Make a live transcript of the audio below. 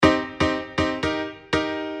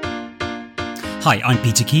Hi, I'm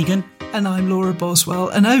Peter Keegan. And I'm Laura Boswell,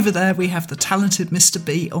 and over there we have the talented Mr.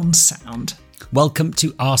 B on sound. Welcome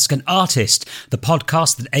to Ask an Artist, the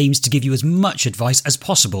podcast that aims to give you as much advice as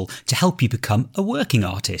possible to help you become a working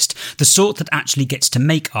artist, the sort that actually gets to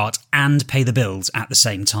make art and pay the bills at the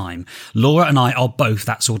same time. Laura and I are both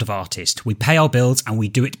that sort of artist. We pay our bills and we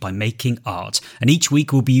do it by making art. And each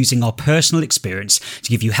week we'll be using our personal experience to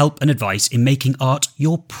give you help and advice in making art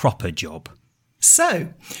your proper job.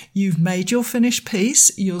 So, you've made your finished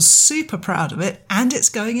piece, you're super proud of it, and it's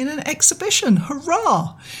going in an exhibition.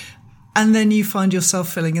 Hurrah! And then you find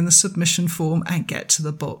yourself filling in the submission form and get to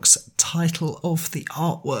the box, title of the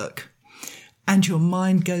artwork. And your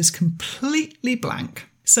mind goes completely blank.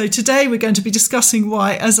 So today we're going to be discussing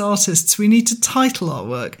why, as artists, we need to title our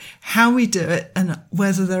work, how we do it, and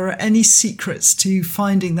whether there are any secrets to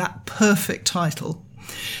finding that perfect title.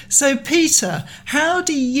 So, Peter, how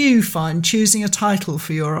do you find choosing a title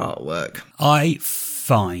for your artwork? I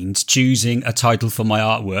find choosing a title for my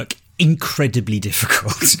artwork incredibly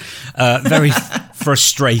difficult, very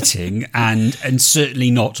frustrating, and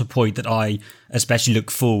certainly not a point that I especially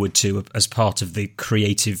look forward to as part of the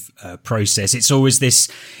creative process. It's always this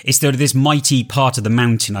mighty part of the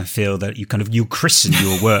mountain, I feel, that you christen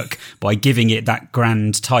your work by giving it that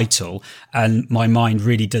grand title, and my mind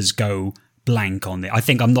really does go blank on it. I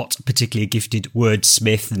think I'm not particularly a gifted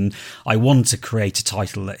wordsmith, and I want to create a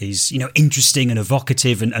title that is, interesting and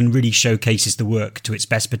evocative and really showcases the work to its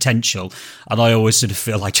best potential. And I always sort of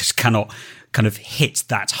feel I just cannot kind of hit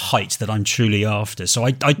that height that I'm truly after. So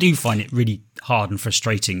I do find it really hard and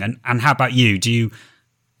frustrating. And how about you? Do you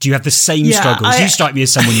have the same struggles? You strike me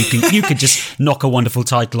as someone you could just knock a wonderful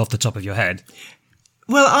title off the top of your head.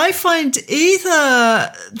 Well, I find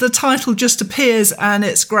either the title just appears and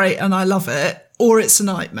it's great and I love it, or it's a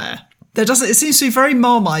nightmare. It seems to be very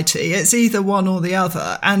Marmitey. It's either one or the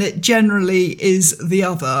other, and it generally is the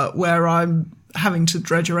other where I'm having to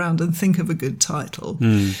dredge around and think of a good title.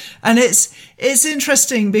 And it's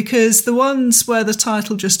interesting because the ones where the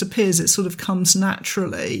title just appears, it sort of comes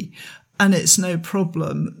naturally and it's no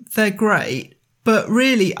problem. They're great. But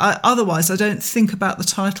really, otherwise, I don't think about the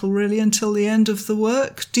title really until the end of the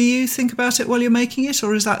work. Do you think about it while you're making it,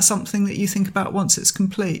 or is that something that you think about once it's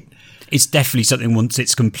complete? It's definitely something once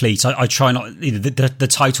it's complete. I try not. The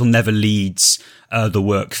title never leads the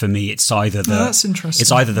work for me. It's either that's interesting.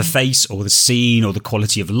 It's either the face or the scene or the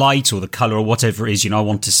quality of light or the color or whatever it is. I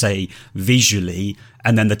want to say visually,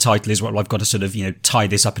 and then the title is what I've got to sort of tie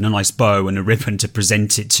this up in a nice bow and a ribbon to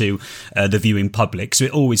present it to the viewing public. So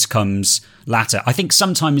it always comes latter. I think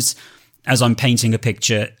sometimes as I'm painting a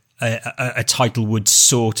picture, a title would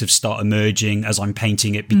sort of start emerging as I'm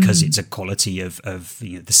painting it because it's a quality of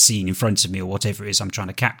the scene in front of me or whatever it is I'm trying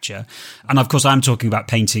to capture. And of course, I'm talking about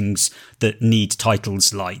paintings that need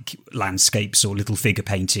titles like landscapes or little figure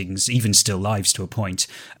paintings, even still lifes to a point.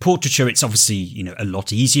 Portraiture, it's obviously a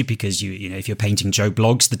lot easier because if you're painting Joe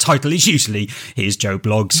Bloggs, the title is usually "Here's Joe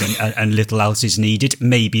Bloggs" and little else is needed.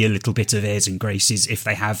 Maybe a little bit of airs and graces if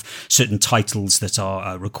they have certain titles that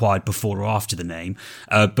are required before or after the name,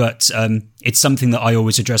 but it's something that I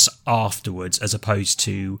always address afterwards as opposed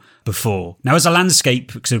to before. Now, as a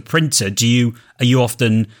landscape sort of printer, are you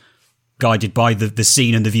often guided by the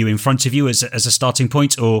scene and the view in front of you as a starting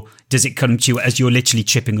point, or does it come to you as you're literally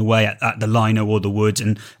chipping away at the lino or the wood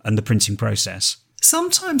and the printing process?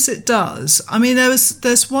 Sometimes it does. I mean,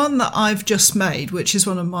 there's one that I've just made, which is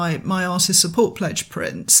one of my Artist Support Pledge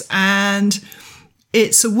prints, and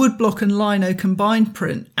it's a woodblock and lino combined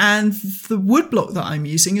print, and the woodblock that I'm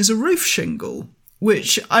using is a roof shingle,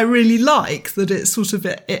 which I really like, that it's sort of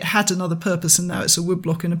it had another purpose and now it's a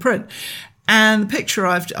woodblock in a print. And the picture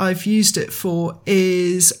I've used it for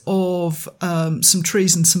is of some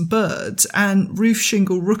trees and some birds, and Roof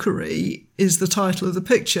Shingle Rookery is the title of the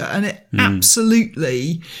picture, and it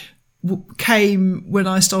absolutely came when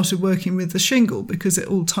I started working with the shingle because it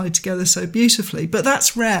all tied together so beautifully. But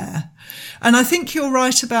that's rare. And I think you're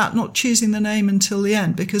right about not choosing the name until the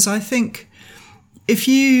end, because I think if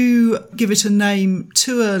you give it a name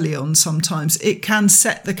too early on, sometimes it can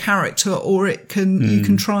set the character, or you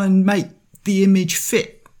can try and make the image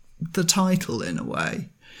fit the title in a way.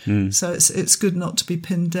 So it's good not to be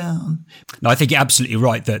pinned down. No, I think you're absolutely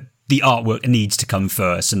right that the artwork needs to come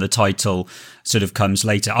first and the title sort of comes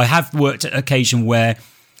later. I have worked at an occasion where,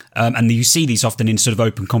 and you see these often in sort of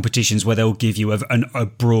open competitions where they'll give you a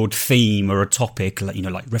broad theme or a topic,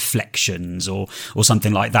 like reflections or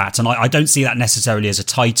something like that. And I don't see that necessarily as a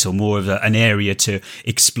title, more of an area to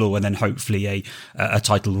explore, and then hopefully a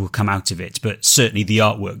title will come out of it. But certainly the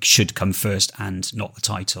artwork should come first and not the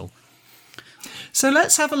title. So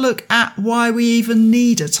let's have a look at why we even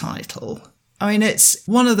need a title. I mean, it's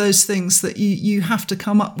one of those things that you have to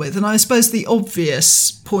come up with. And I suppose the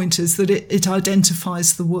obvious point is that it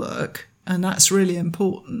identifies the work, and that's really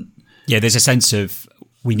important. Yeah, there's a sense of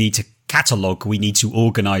we need to catalogue, we need to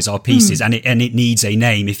organise our pieces, and it needs a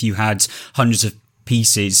name. If you had hundreds of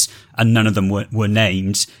pieces and none of them were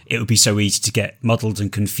named, it would be so easy to get muddled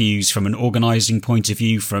and confused from an organising point of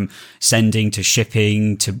view, from sending to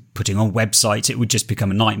shipping to putting on websites. It would just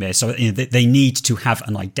become a nightmare. So they need to have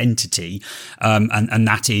an identity, and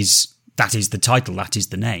that is the title, that is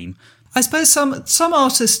the name. I suppose some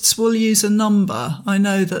artists will use a number. I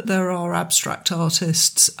know that there are abstract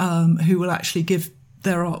artists who will actually give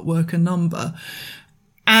their artwork a number.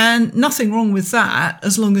 And nothing wrong with that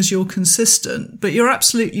as long as you're consistent. But you're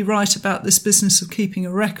absolutely right about this business of keeping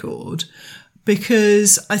a record,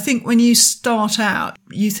 because I think when you start out,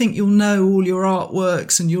 you think you'll know all your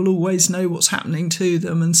artworks and you'll always know what's happening to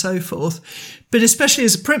them and so forth. But especially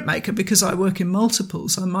as a printmaker, because I work in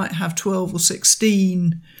multiples, I might have 12 or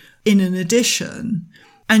 16 in an edition,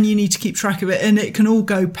 and you need to keep track of it. And it can all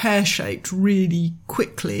go pear-shaped really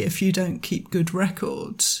quickly if you don't keep good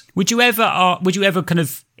records. Would you ever kind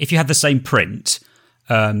of, if you had the same print,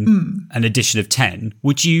 an edition of 10,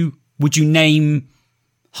 would you name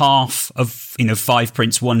half of, 5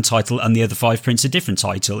 prints one title and the other 5 prints a different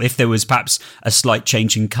title, if there was perhaps a slight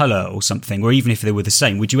change in colour or something, or even if they were the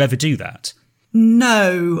same? Would you ever do that?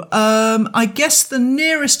 No. I guess the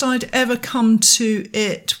nearest I'd ever come to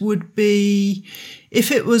it would be, if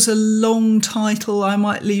it was a long title, I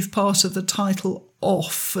might leave part of the title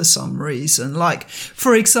off for some reason. Like,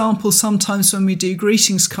 for example, sometimes when we do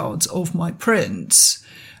greetings cards of my prints,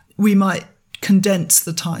 we might condense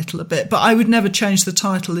the title a bit, but I would never change the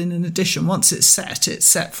title in an edition. Once it's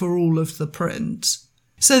set for all of the prints.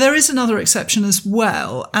 So there is another exception as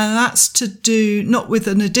well, and that's to do not with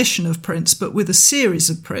an edition of prints, but with a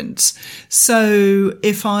series of prints. So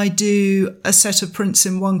if I do a set of prints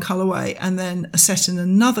in one colourway and then a set in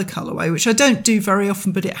another colourway, which I don't do very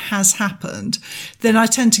often, but it has happened, then I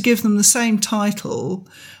tend to give them the same title,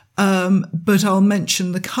 but I'll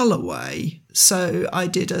mention the colourway. So I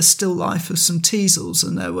did a still life of some teasels,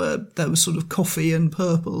 and there were sort of coffee and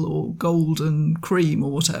purple or gold and cream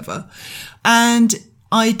or whatever. And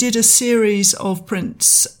I did a series of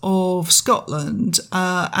prints of Scotland,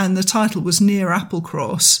 and the title was Near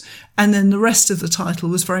Applecross, and then the rest of the title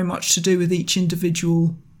was very much to do with each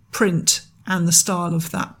individual print and the style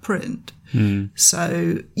of that print.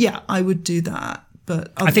 So yeah, I would do that.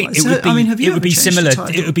 But I think it would be similar.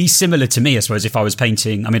 It would be similar to me, I suppose, if I was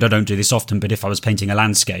painting. I mean, I don't do this often, but if I was painting a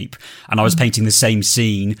landscape and I was painting the same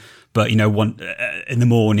scene, but one in the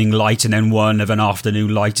morning light and then one of an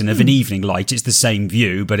afternoon light and of an evening light, it's the same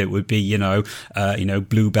view, but it would be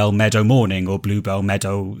Bluebell Meadow morning or Bluebell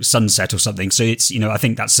Meadow sunset or something. So it's I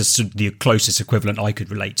think that's the closest equivalent I could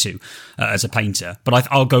relate to as a painter. But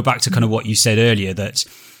I'll go back to kind of what you said earlier, that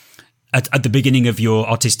at the beginning of your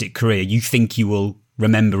artistic career, you think you will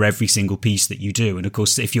remember every single piece that you do. And of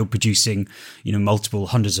course, if you're producing, multiple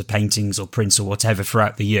hundreds of paintings or prints or whatever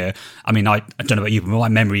throughout the year, I mean, I don't know about you, but my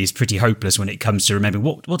memory is pretty hopeless when it comes to remembering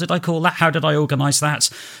what did I call that? How did I organise that?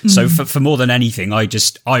 So for more than anything,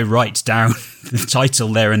 I write down the title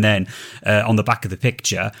there and then on the back of the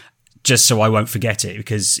picture, just so I won't forget it,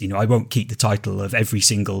 because, I won't keep the title of every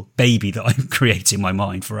single baby that I create in my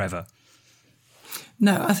mind forever.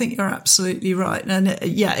 No, I think you're absolutely right. And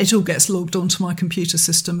it all gets logged onto my computer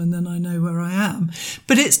system, and then I know where I am.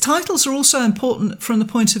 But its titles are also important from the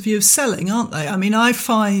point of view of selling, aren't they? I mean, I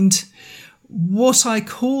find what I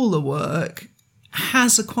call the work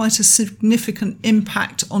has quite a significant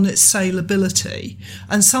impact on its saleability.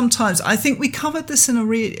 And sometimes, I think we covered this in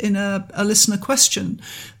a listener question,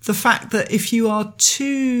 the fact that if you are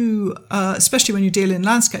too, especially when you deal in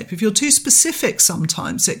landscape, if you're too specific,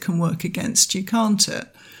 sometimes it can work against you, can't it?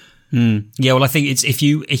 Yeah, well, I think it's if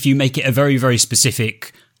you make it a very, very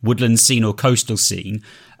specific woodland scene or coastal scene,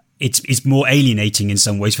 it's more alienating in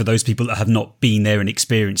some ways for those people that have not been there and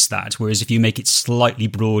experienced that. Whereas if you make it slightly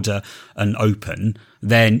broader and open,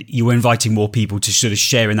 then you're inviting more people to sort of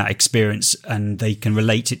share in that experience, and they can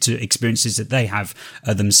relate it to experiences that they have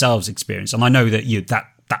themselves experienced. And I know that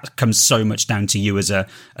that comes so much down to you as a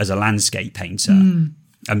landscape painter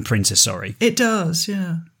and printer. Sorry, it does.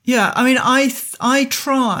 Yeah. I mean, I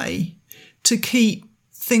try to keep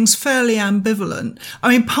things fairly ambivalent. I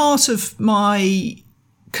mean, part of my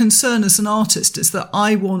concern as an artist is that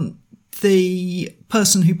I want the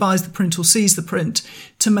person who buys the print or sees the print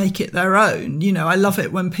to make it their own. You know, I love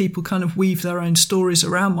it when people kind of weave their own stories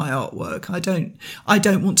around my artwork. I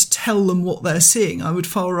don't want to tell them what they're seeing. I would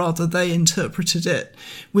far rather they interpreted it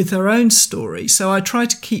with their own story. So I try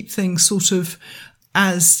to keep things sort of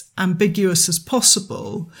as ambiguous as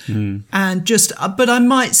possible. And but I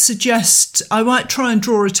might try and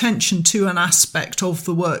draw attention to an aspect of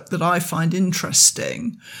the work that I find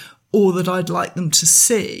interesting or that I'd like them to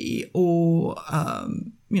see, or,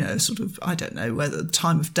 sort of, I don't know, whether the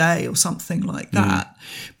time of day or something like that.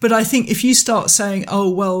 But I think if you start saying, oh,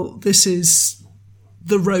 well, this is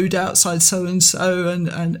the road outside so-and-so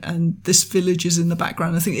and this village is in the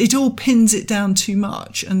background, I think it all pins it down too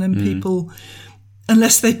much. And then people,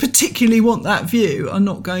 unless they particularly want that view, are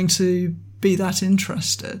not going to be that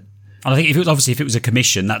interested. And I think if it was a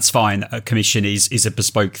commission, that's fine. A commission is a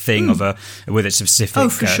bespoke thing with a specific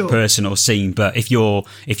person or scene. But if you're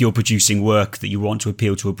producing work that you want to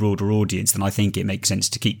appeal to a broader audience, then I think it makes sense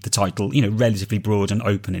to keep the title, relatively broad and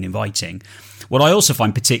open and inviting. What I also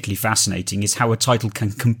find particularly fascinating is how a title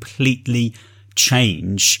can completely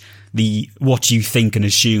change what you think and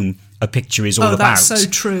assume a picture is all about. That's so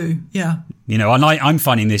true. Yeah. And I'm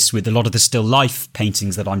finding this with a lot of the still life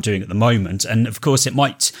paintings that I'm doing at the moment. And of course it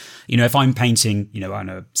might, if I'm painting, I don't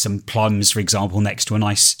know, some plums, for example, next to a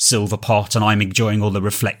nice silver pot and I'm enjoying all the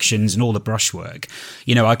reflections and all the brushwork,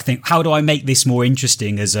 I think, how do I make this more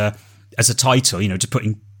interesting as a title, to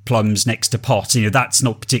putting plums next to pot, that's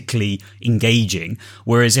not particularly engaging.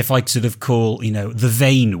 Whereas if I sort of call, the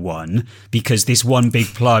vain one, because this one big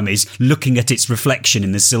plum is looking at its reflection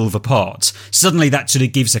in the silver pot, suddenly that sort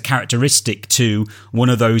of gives a characteristic to one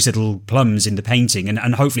of those little plums in the painting.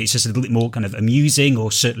 And hopefully it's just a little bit more kind of amusing,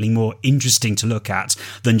 or certainly more interesting to look at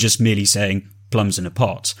than just merely saying plums in a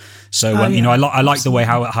pot. So, I like the way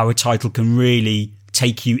how a title can really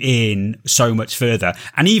take you in so much further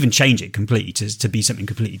and even change it completely to be something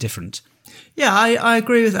completely different. Yeah, I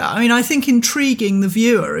agree with that. I mean, I think intriguing the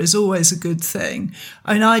viewer is always a good thing.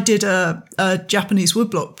 I mean, I did a Japanese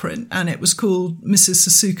woodblock print and it was called Mrs.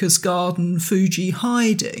 Sasuka's Garden, Fuji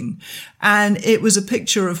Hiding. And it was a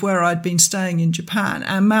picture of where I'd been staying in Japan,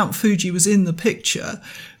 and Mount Fuji was in the picture,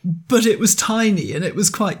 but it was tiny and it was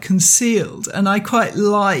quite concealed. And I quite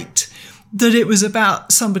liked that it was about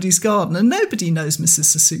somebody's garden, and nobody knows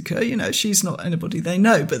Mrs. Sasuka. She's not anybody they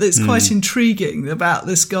know, but it's quite intriguing about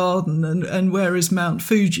this garden and where is Mount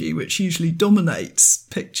Fuji, which usually dominates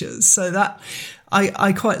pictures. So that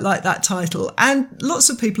I quite like that title. And lots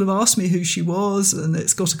of people have asked me who she was, and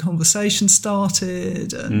it's got a conversation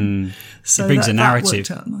started. And so it brings a narrative.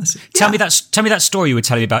 That worked out nicely. Tell me that story you were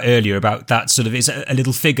telling me about earlier, about that sort of, is a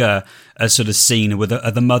little figure, a sort of scene with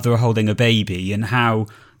the mother holding a baby, and how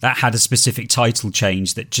that had a specific title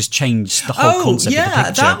change that just changed the whole concept of the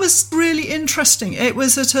picture. That was really interesting. It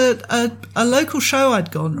was at a local show I'd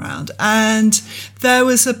gone round, and there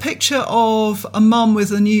was a picture of a mum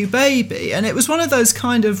with a new baby, and it was one of those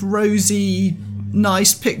kind of rosy,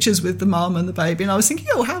 nice pictures with the mum and the baby, and I was thinking,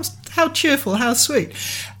 oh, how cheerful, how sweet.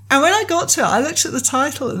 And when I got to it, I looked at the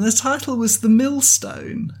title, and the title was The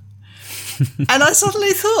Millstone. And I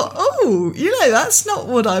suddenly thought, oh, that's not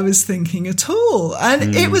what I was thinking at all.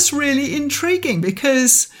 And it was really intriguing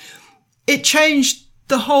because it changed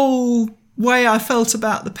the whole way I felt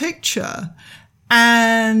about the picture.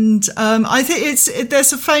 And I think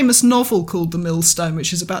there's a famous novel called The Millstone,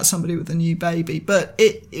 which is about somebody with a new baby. But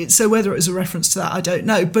so whether it was a reference to that, I don't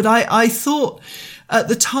know. But I thought at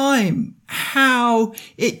the time how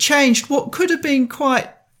it changed what could have been quite,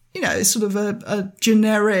 sort of a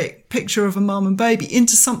generic picture of a mum and baby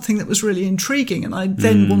into something that was really intriguing. And I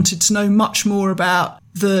then wanted to know much more about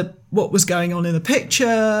what was going on in the picture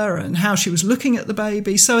and how she was looking at the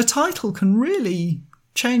baby. So a title can really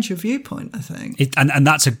change your viewpoint, I think. And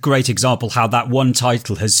that's a great example how that one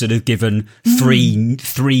title has sort of given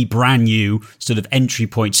three brand new sort of entry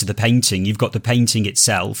points to the painting. You've got the painting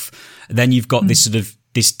itself, then you've got this sort of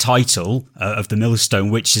this title of The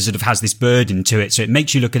Millstone, which sort of has this burden to it. So it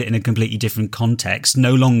makes you look at it in a completely different context.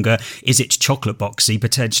 No longer is it chocolate boxy.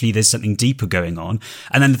 Potentially there's something deeper going on.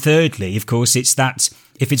 And then thirdly, of course, it's that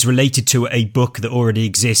if it's related to a book that already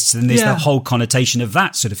exists, then there's the whole connotation of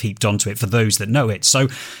that sort of heaped onto it for those that know it. So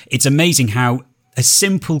it's amazing how a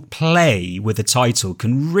simple play with a title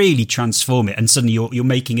can really transform it, and suddenly you're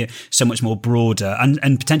making it so much more broader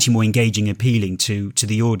and potentially more engaging, appealing to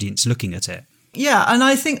the audience looking at it. Yeah, and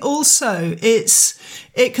I think also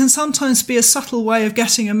it can sometimes be a subtle way of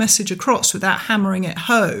getting a message across without hammering it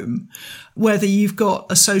home, whether you've got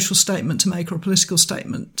a social statement to make or a political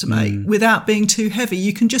statement to make, without being too heavy.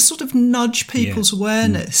 You can just sort of nudge people's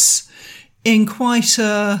awareness in quite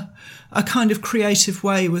a a kind of creative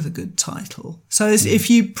way with a good title. So if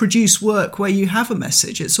you produce work where you have a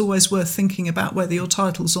message, it's always worth thinking about whether your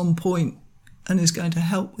title's on point and is going to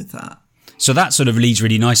help with that. So that sort of leads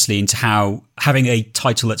really nicely into how having a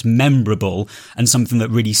title that's memorable and something that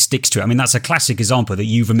really sticks to it. I mean, that's a classic example that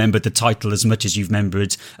you've remembered the title as much as you've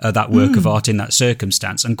remembered that work of art in that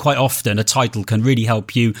circumstance. And quite often a title can really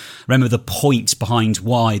help you remember the point behind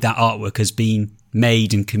why that artwork has been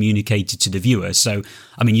made and communicated to the viewer. So,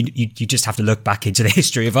 I mean, you just have to look back into the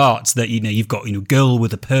history of art that, you've got, Girl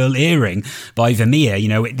with a Pearl Earring by Vermeer.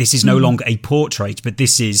 This is no longer a portrait, but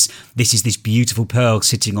this is this beautiful pearl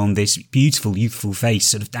sitting on this beautiful, youthful face,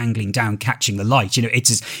 sort of dangling down, catching the light.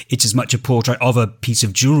 It's as much a portrait of a piece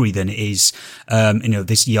of jewelry than it is,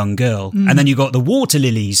 this young girl. And then you got the Water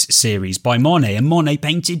Lilies series by Monet, and Monet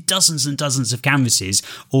painted dozens and dozens of canvases,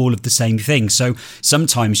 all of the same thing. So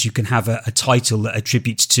sometimes you can have a title that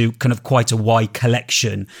attributes to kind of quite a wide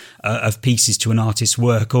collection of pieces to an artist's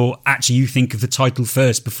work, or actually you think of the title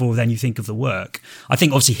first before then you think of the work. I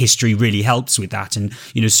think obviously history really helps with that, and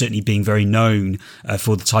certainly being very known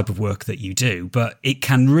for the type of work that you do, but it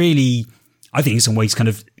can really, I think in some ways, kind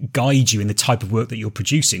of guide you in the type of work that you're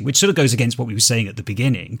producing, which sort of goes against what we were saying at the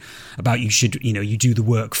beginning about you should, you do the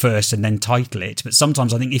work first and then title it. But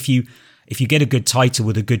sometimes I think if you get a good title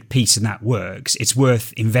with a good piece and that works, it's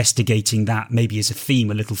worth investigating that maybe as a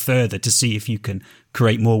theme a little further to see if you can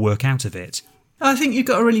create more work out of it. I think you've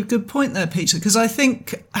got a really good point there, Peter, because I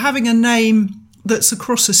think having a name that's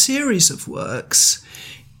across a series of works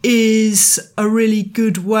is a really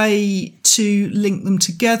good way to link them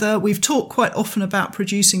together. We've talked quite often about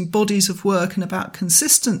producing bodies of work and about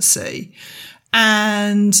consistency.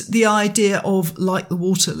 And the idea of, like the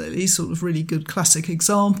Water Lily, sort of really good classic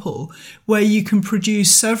example, where you can produce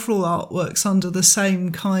several artworks under the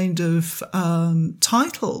same kind of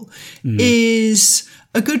title is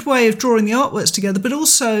a good way of drawing the artworks together, but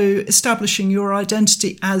also establishing your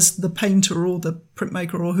identity as the painter or the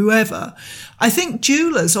printmaker or whoever. I think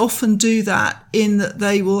jewellers often do that in that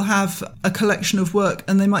they will have a collection of work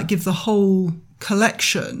and they might give the whole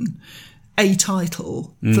collection a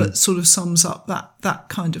title that sort of sums up that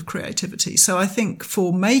kind of creativity. So I think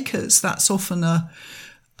for makers, that's often a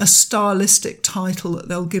stylistic title that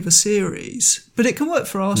they'll give a series, but it can work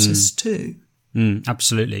for artists too.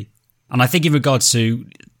 Absolutely. And I think in regards to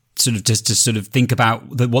sort of just to sort of think about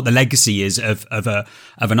what the legacy is of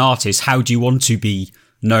an artist, how do you want to be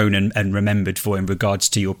known and remembered for in regards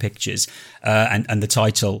to your pictures and the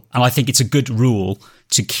title? And I think it's a good rule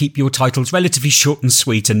to keep your titles relatively short and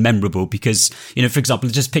sweet and memorable, because, for example,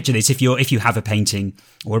 just picture this: if you have a painting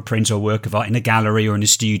or a print or a work of art in a gallery or in a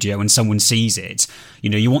studio and someone sees it,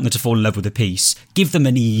 you want them to fall in love with the piece. Give them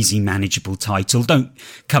an easy, manageable title. Don't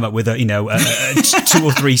come up with a 2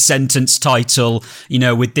 or 3 sentence title,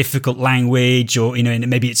 with difficult language, or,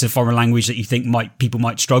 maybe it's a foreign language that you think people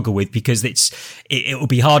might struggle with, because it will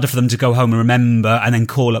be harder for them to go home and remember and then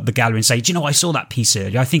call up the gallery and say, do you know, I saw that piece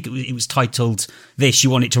earlier. I think it was titled this. You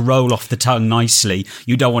want it to roll off the tongue nicely.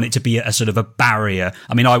 You don't want it to be a sort of a barrier.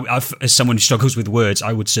 I mean, I've, as someone who struggles with words,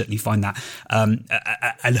 I would certainly find that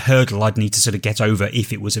a hurdle I'd need to sort of get over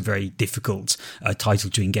if it was a very difficult title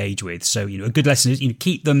to engage with. So, a good lesson is,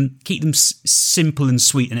 keep them simple and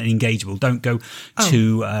sweet and engageable. Don't go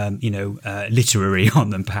too, literary on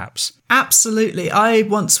them, perhaps. Absolutely. I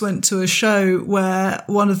once went to a show where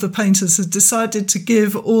one of the painters had decided to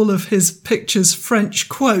give all of his pictures French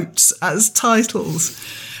quotes as titles.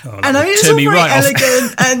 And I mean, it was all very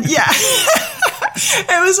elegant and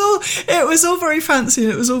it was all very fancy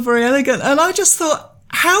and it was all very elegant. And I just thought,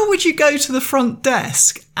 how would you go to the front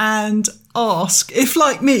desk and ask if,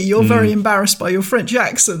 like me, you're very embarrassed by your French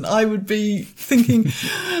accent? I would be thinking,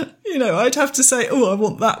 I'd have to say, I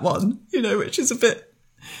want that one, which is a bit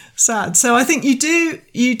sad. So I think you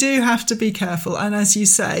do have to be careful, and as you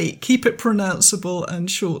say, keep it pronounceable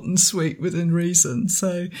and short and sweet within reason.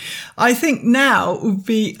 So I think now would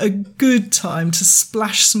be a good time to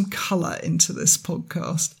splash some colour into this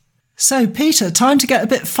podcast. So Peter, time to get a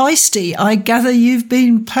bit feisty. I gather you've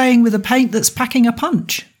been playing with a paint that's packing a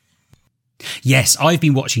punch. Yes, I've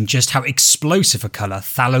been watching just how explosive a colour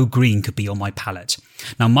phthalo green could be on my palette.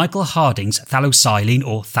 Now, Michael Harding's phthalocylene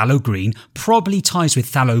or phthalo green probably ties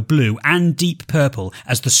with phthalo blue and deep purple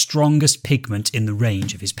as the strongest pigment in the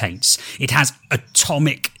range of his paints. It has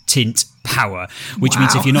atomic tint power, which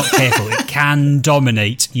means if you're not careful, it can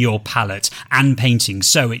dominate your palette and painting,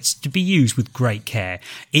 so it's to be used with great care.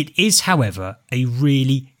 It is, however, a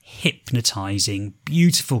really hypnotizing,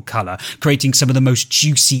 beautiful colour, creating some of the most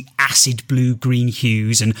juicy acid blue-green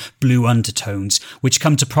hues and blue undertones, which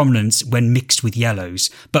come to prominence when mixed with yellows.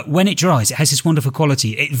 But when it dries, it has this wonderful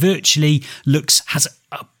quality. It virtually has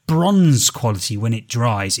a bronze quality when it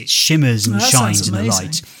dries. It shimmers and shines in the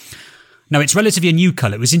light. Now, it's relatively a new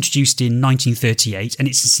colour. It was introduced in 1938, and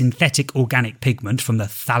it's a synthetic organic pigment from the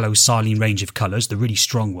phthalocylene range of colours, the really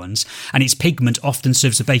strong ones, and its pigment often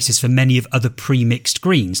serves a basis for many of other pre-mixed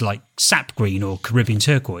greens, like sap green or Caribbean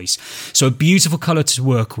turquoise. So a beautiful colour to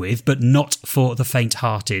work with, but not for the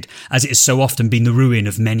faint-hearted, as it has so often been the ruin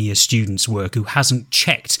of many a student's work who hasn't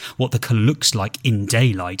checked what the colour looks like in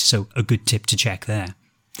daylight, so a good tip to check there.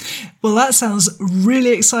 Well, that sounds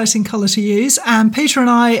really exciting colour to use, and Peter and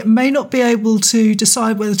I may not be able to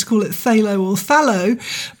decide whether to call it phthalo or phthalo,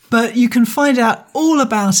 but you can find out all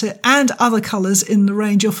about it and other colours in the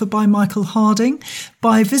range offered by Michael Harding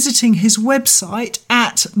by visiting his website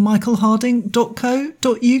at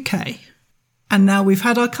michaelharding.co.uk. And now we've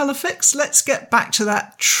had our colour fix, let's get back to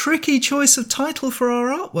that tricky choice of title for our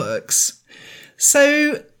artworks.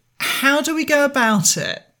 So, how do we go about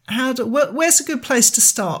it? Where's a good place to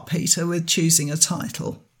start, Peter, with choosing a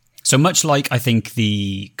title? So much like I think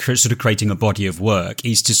the sort of creating a body of work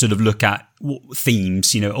is to sort of look at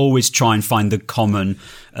themes, always try and find the common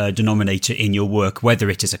denominator in your work, whether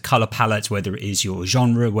it is a colour palette, whether it is your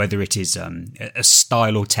genre, whether it is a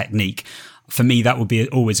style or technique. For me, that would be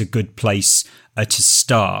always a good place to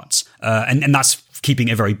start. And that's keeping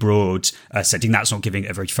it a very broad setting. That's not giving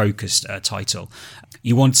it a very focused title.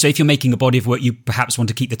 So if you're making a body of work, you perhaps want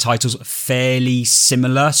to keep the titles fairly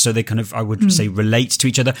similar, so they kind of, I would say, relate to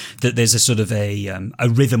each other, that there's a sort of a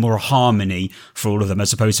rhythm or a harmony for all of them,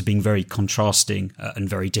 as opposed to being very contrasting and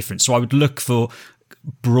very different. So I would look for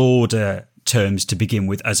broader terms to begin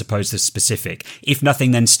with as opposed to specific. If nothing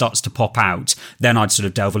then starts to pop out, then I'd sort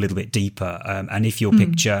of delve a little bit deeper. And if your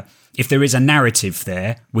picture, if there is a narrative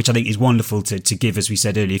there, which I think is wonderful to give, as we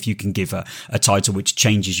said earlier, if you can give a title which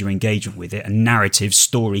changes your engagement with it, and narrative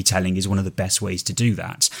storytelling is one of the best ways to do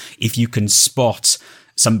that. If you can spot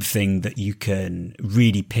something that you can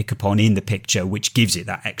really pick upon in the picture, which gives it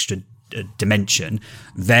that extra dimension,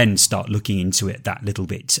 then start looking into it that little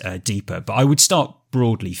bit deeper. But I would start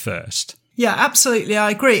broadly first. Yeah, absolutely. I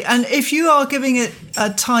agree. And if you are giving it a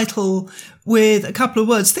title with a couple of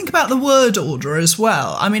words, think about the word order as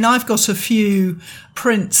well. I mean, I've got a few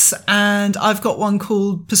prints, and I've got one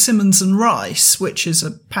called Persimmons and Rice, which is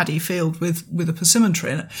a paddy field with a persimmon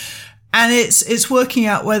tree in it. And it's working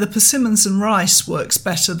out whether persimmons and rice works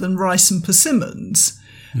better than rice and persimmons.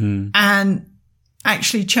 And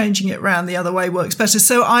actually changing it round the other way works better.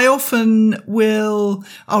 So I often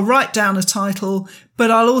I'll write down a title,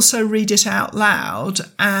 but I'll also read it out loud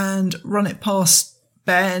and run it past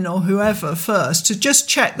Ben or whoever first to just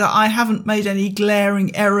check that I haven't made any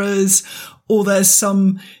glaring errors, or there's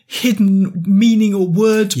some hidden meaning or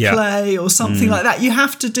word play or something like that. You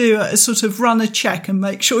have to do a sort of run a check and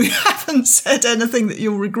make sure you haven't said anything that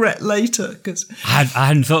you'll regret later. Cause I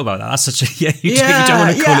hadn't thought about that. That's such a, you don't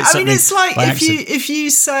want to call it something. I mean, it's like if you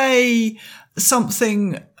say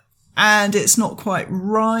something and it's not quite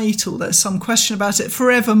right, or there's some question about it,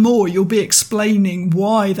 forevermore you'll be explaining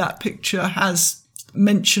why that picture has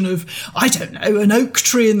mention of, I don't know, an oak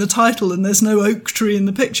tree in the title and there's no oak tree in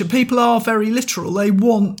the picture. People are very literal. They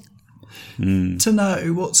want to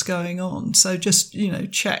know what's going on. So just,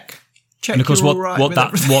 check. And of course,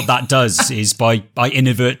 what that does is by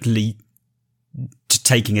inadvertently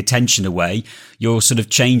taking attention away, you're sort of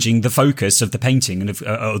changing the focus of the painting and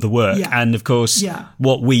of the work. Yeah. And of course,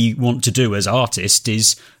 what we want to do as artists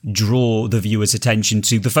is draw the viewer's attention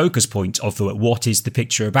to the focus point of the work. What is the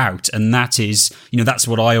picture about? And that is, that's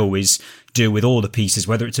what I always do with all the pieces,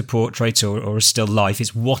 whether it's a portrait or a still life,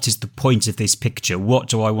 is what is the point of this picture? What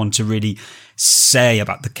do I want to really say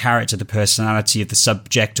about the character, the personality of the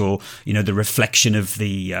subject, or, the reflection of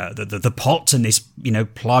the pot and this,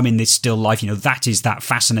 plum in this still life? That is that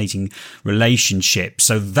fascinating relationship.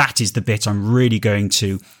 So that is the bit I'm really going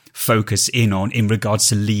to focus in on in regards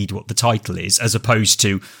to lead what the title is, as opposed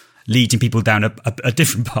to leading people down a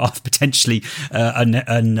different path, potentially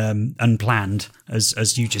unplanned,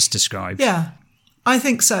 as you just described. Yeah, I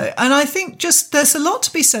think so. And I think just there's a lot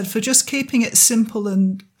to be said for just keeping it simple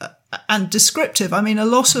and descriptive. I mean, a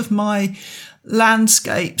lot of my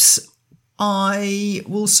landscapes, I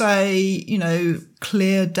will say,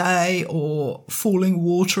 clear day or falling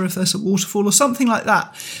water if there's a waterfall or something like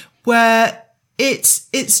that, where it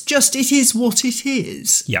is what it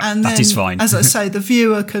is. Yeah, and that is fine. As I say, the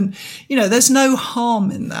viewer can, there's no harm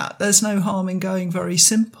in that. There's no harm in going very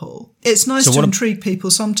simple. It's nice to intrigue people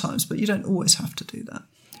sometimes, but you don't always have to do that.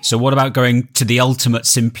 So what about going to the ultimate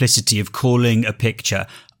simplicity of calling a picture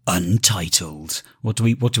untitled? What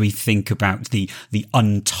do we think about the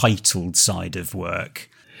untitled side of work?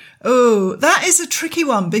 Oh, that is a tricky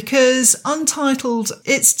one because untitled,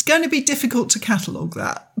 it's going to be difficult to catalogue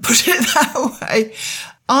that, put it that way.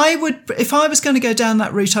 If I was going to go down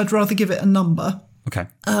that route, I'd rather give it a number. Okay.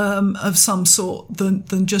 Of some sort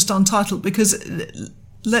than just untitled, because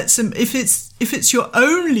if it's your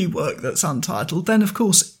only work that's untitled, then of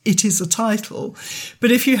course it is a title.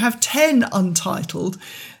 But if you have 10 untitled,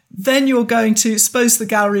 then you're going to, suppose the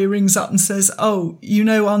gallery rings up and says, oh,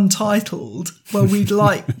 untitled. Well, we'd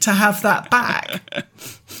like to have that back.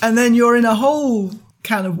 And then you're in a whole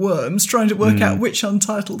can of worms trying to work out which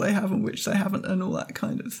untitled they have and which they haven't and all that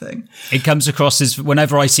kind of thing. It comes across as,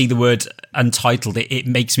 whenever I see the word untitled, it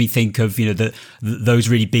makes me think of, those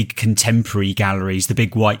really big contemporary galleries, the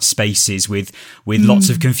big white spaces with lots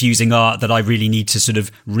of confusing art that I really need to sort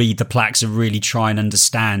of read the plaques and really try and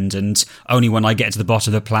understand. And only when I get to the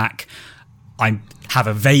bottom of the plaque, I have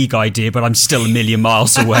a vague idea, but I'm still a million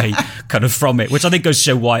miles away kind of from it, which I think goes to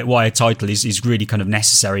show why a title is really kind of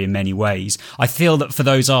necessary in many ways. I feel that for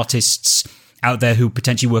those artists out there who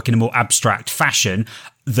potentially work in a more abstract fashion,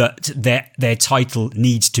 that their title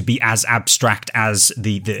needs to be as abstract as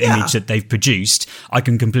the image that they've produced. I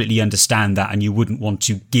can completely understand that, and you wouldn't want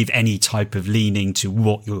to give any type of leaning to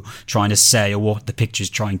what you're trying to say or what the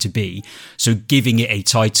picture's trying to be. So giving it a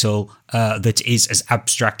title that is as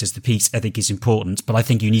abstract as the piece, I think, is important. But I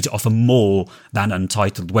think you need to offer more than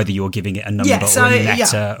untitled, whether you're giving it a number or a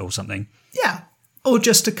letter or something. Yeah, or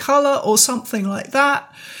just a colour or something like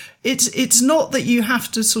that. It's not that you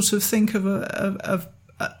have to sort of think of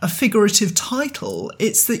a figurative title.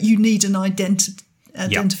 It's that you need an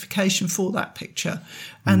identification for that picture,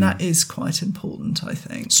 and that is quite important, I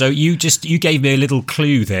think. So you gave me a little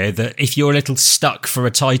clue there that if you're a little stuck for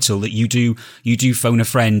a title, that you do phone a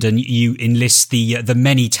friend and you enlist the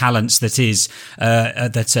many talents that is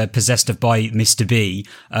possessed of by Mr. B.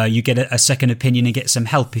 You get a second opinion and get some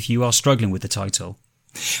help if you are struggling with the title.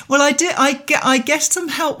 Well, I get some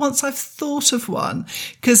help once I've thought of one,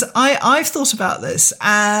 because I've thought about this,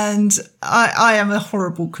 and I am a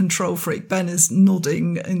horrible control freak. Ben is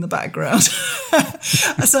nodding in the background.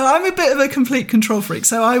 So I'm a bit of a complete control freak.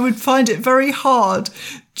 So I would find it very hard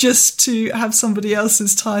just to have somebody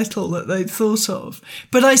else's title that they'd thought of.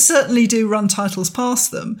 But I certainly do run titles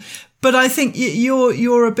past them. But I think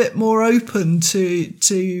you're a bit more open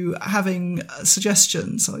to having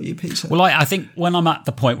suggestions, are you, Peter? Well, I think when I'm at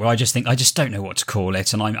the point where I just don't know what to call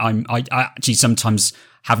it, and I actually sometimes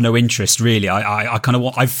have no interest really. I kind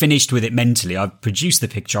of I've finished with it mentally. I've produced the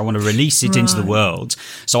picture. I want to release it into the world.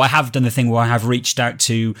 So I have done the thing where I have reached out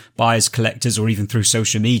to buyers, collectors, or even through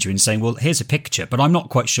social media and saying, well, here's a picture, but I'm not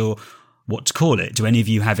quite sure what to call it. Do any of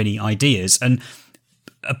you have any ideas? And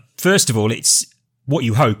first of all, what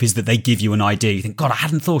you hope is that they give you an idea. You think, God, I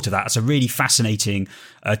hadn't thought of that. It's a really fascinating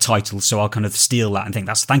title. So I'll kind of steal that and think,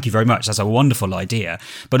 thank you very much. That's a wonderful idea.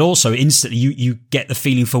 But also instantly you get the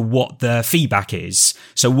feeling for what the feedback is.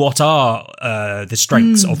 So what are the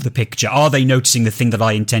strengths of the picture? Are they noticing the thing that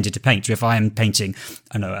I intended to paint? So if I am painting,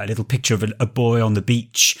 a little picture of a boy on the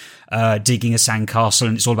beach, digging a sandcastle,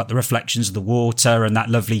 and it's all about the reflections of the water and that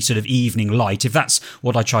lovely sort of evening light. If that's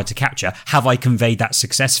what I tried to capture, have I conveyed that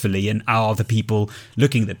successfully? And are the people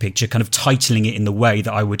looking at the picture kind of titling it in the way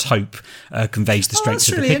that I would hope conveys the strengths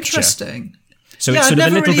of the picture? That's really interesting. So it's sort of a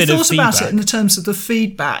little bit of feedback. I've never really thought about it in terms of the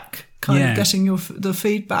feedback, kind of getting the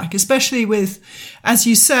feedback, especially with, as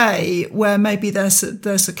you say, where maybe there's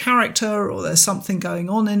a character or there's something going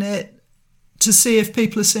on in it, to see if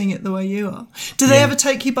people are seeing it the way you are. Do they ever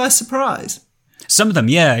take you by surprise? Some of them,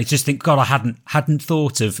 yeah. I just think, God, I hadn't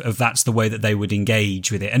thought of that's the way that they would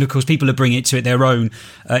engage with it. And of course, people are bringing it to their own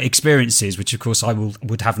experiences, which of course I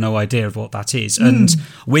would have no idea of what that is. And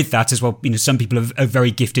with that as well, some people are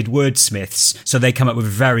very gifted wordsmiths, so they come up with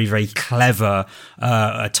very, very clever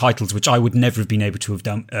titles, which I would never have been able to have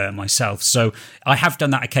done myself. So I have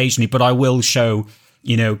done that occasionally, but I will show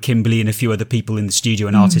Kimberly and a few other people in the studio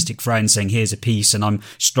and artistic friends saying, here's a piece and I'm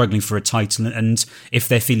struggling for a title. And if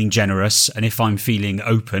they're feeling generous and if I'm feeling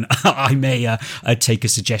open, I may take a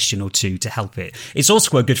suggestion or two to help it. It's also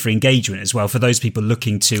quite good for engagement as well, for those people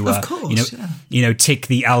looking to, of course, tick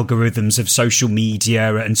the algorithms of social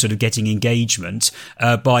media and sort of getting engagement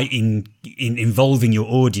by involving your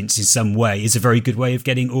audience in some way is a very good way of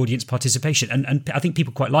getting audience participation. And I think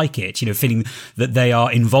people quite like it, feeling that they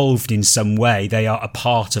are involved in some way. They are a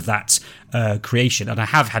part of that creation. And I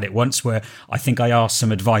have had it once where I think I asked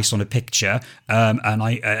some advice on a picture and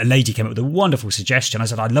a lady came up with a wonderful suggestion. I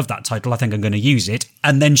said, I love that title. I think I'm going to use it.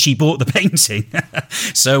 and then she bought the painting.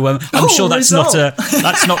 So I'm sure that's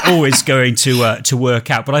not always going to work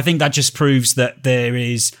out. But I think that just proves that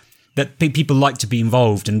that people like to be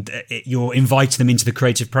involved, and you're inviting them into the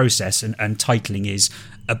creative process, and titling is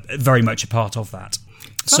very much a part of that.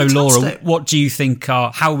 Fantastic. So Laura, what do you think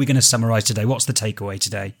how are we going to summarise today? What's the takeaway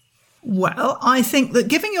today? Well, I think that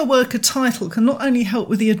giving your work a title can not only help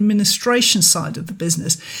with the administration side of the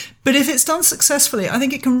business, but if it's done successfully, I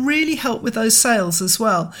think it can really help with those sales as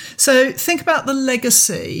well. So think about the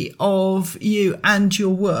legacy of you and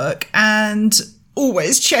your work, and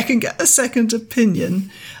always check and get a second opinion.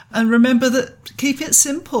 And remember that keep it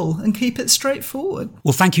simple and keep it straightforward.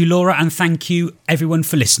 Well, thank you, Laura, and thank you, everyone,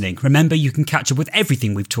 for listening. Remember, you can catch up with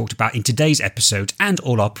everything we've talked about in today's episode and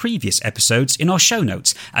all our previous episodes in our show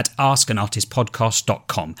notes at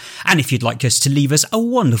askanartistpodcast.com. And if you'd like us to leave us a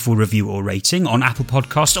wonderful review or rating on Apple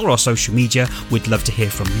Podcasts or our social media, we'd love to hear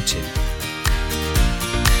from you too.